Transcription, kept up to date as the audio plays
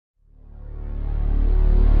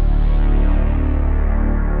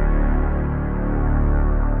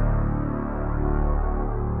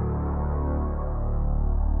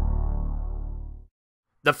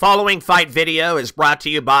The following fight video is brought to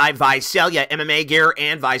you by Visalia MMA Gear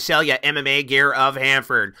and Visalia MMA Gear of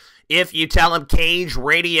Hanford. If you tell them Cage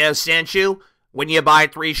Radio sent you, when you buy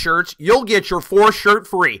 3 shirts, you'll get your 4th shirt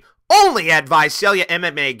free. Only at Visalia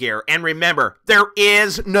MMA Gear. And remember, there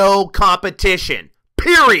is no competition.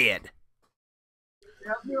 Period.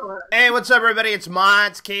 Hey, what's up, everybody? It's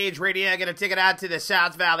Mods, Cage Radio. Going to take it out to the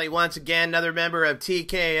South Valley once again. Another member of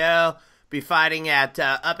TKO. Be fighting at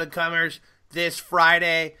Up-and-Comers this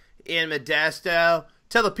Friday in Modesto.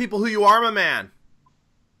 Tell the people who you are, my man.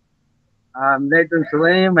 I'm Nathan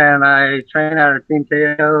Saliem, and I train out of Team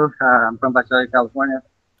KO. I'm from Visalia, California.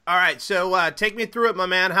 All right, so take me through it, my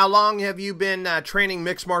man. How long have you been training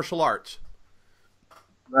mixed martial arts?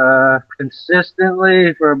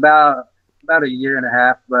 Consistently for about a year and a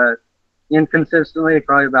half, but inconsistently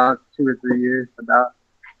probably about 2 or 3 years. About.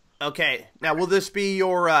 Okay, now will this be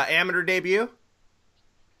your amateur debut?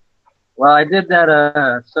 Well, I did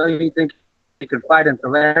that. So you think you could fight in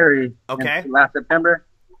Saliem? Okay. Last September.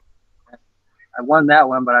 I won that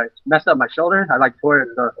one, but I messed up my shoulder. I tore it,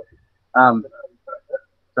 so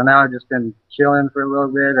so now I've just been chilling for a little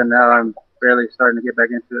bit, and now I'm barely starting to get back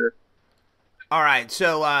into it. All right,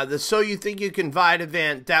 so the So You Think You Can Fight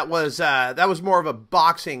event, that was more of a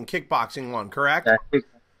kickboxing one, correct? Yeah.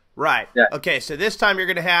 Right. Yeah. Okay, so this time you're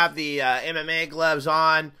going to have the MMA gloves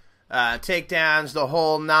on, takedowns, the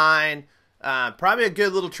whole 9. Probably a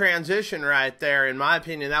good little transition right there, in my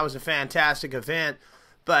opinion. That was a fantastic event.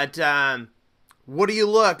 But what do you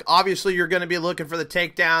look? Obviously, you're going to be looking for the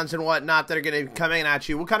takedowns and whatnot that are going to be coming at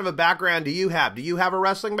you. What kind of a background do you have? Do you have a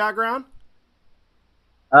wrestling background?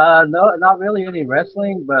 No, not really any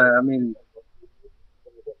wrestling, but I mean,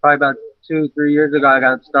 probably about 2 or 3 years ago, I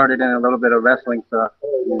got started in a little bit of wrestling stuff.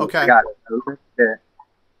 Okay.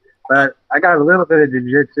 But I got a little bit of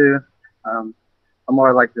jiu-jitsu. I'm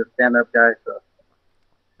more like the stand-up guy, so.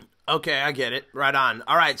 Okay, I get it. Right on.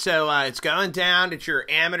 All right, so it's going down. It's your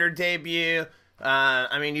amateur debut.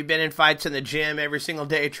 I mean, you've been in fights in the gym every single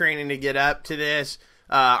day training to get up to this.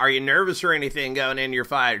 Are you nervous or anything going into your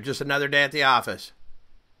fight, or just another day at the office?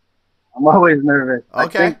 I'm always nervous.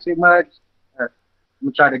 Okay. I think too much. I'm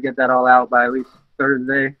going to try to get that all out by at least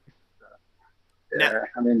Thursday. So, yeah,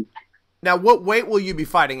 now, what weight will you be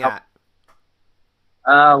fighting at?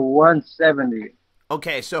 170.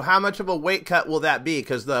 Okay, so how much of a weight cut will that be?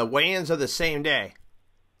 Because the weigh-ins are the same day.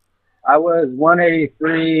 I was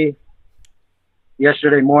 183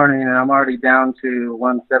 yesterday morning, and I'm already down to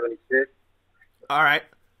 176. All right.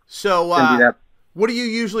 So what do you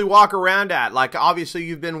usually walk around at? Like, obviously,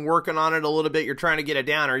 you've been working on it a little bit. You're trying to get it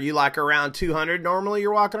down. Are you like around 200 normally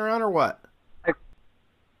you're walking around, or what?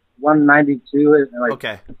 192.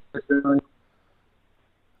 Okay.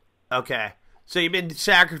 Okay. So you've been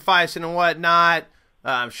sacrificing and whatnot.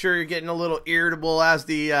 I'm sure you're getting a little irritable as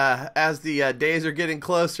the days are getting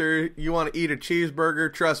closer. You want to eat a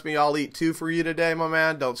cheeseburger. Trust me, I'll eat 2 for you today, my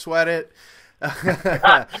man. Don't sweat it.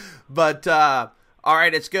 But all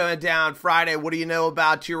right, it's going down Friday. What do you know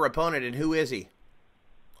about your opponent, and who is he?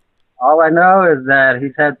 All I know is that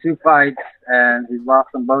he's had 2 fights, and he's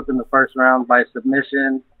lost them both in the first round by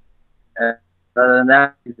submission. And other than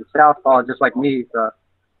that, he's a southpaw just like me. So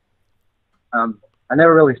I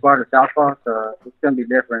never really sparred a southpaw, so it's going to be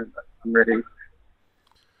different. But I'm ready.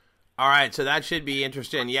 All right, so that should be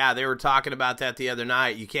interesting. Yeah, they were talking about that the other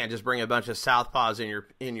night. You can't just bring a bunch of southpaws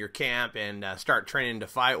in your camp and start training to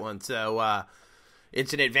fight one. So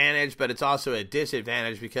it's an advantage, but it's also a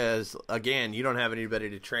disadvantage because, again, you don't have anybody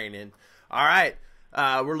to train in. All right,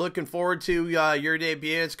 we're looking forward to your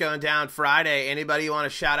debut. It's going down Friday. Anybody you want to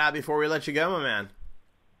shout out before we let you go, my man?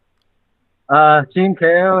 Team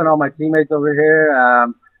KO and all my teammates over here,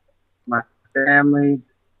 my family,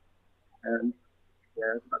 and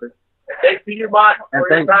thanks to you, Mike. And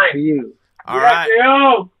thanks to you. All right.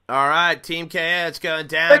 All right, Team KO, it's going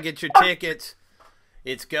down. Get your tickets.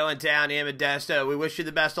 It's going down in Modesto. We wish you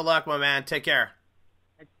the best of luck, my man. Take care.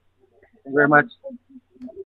 Thank you very much.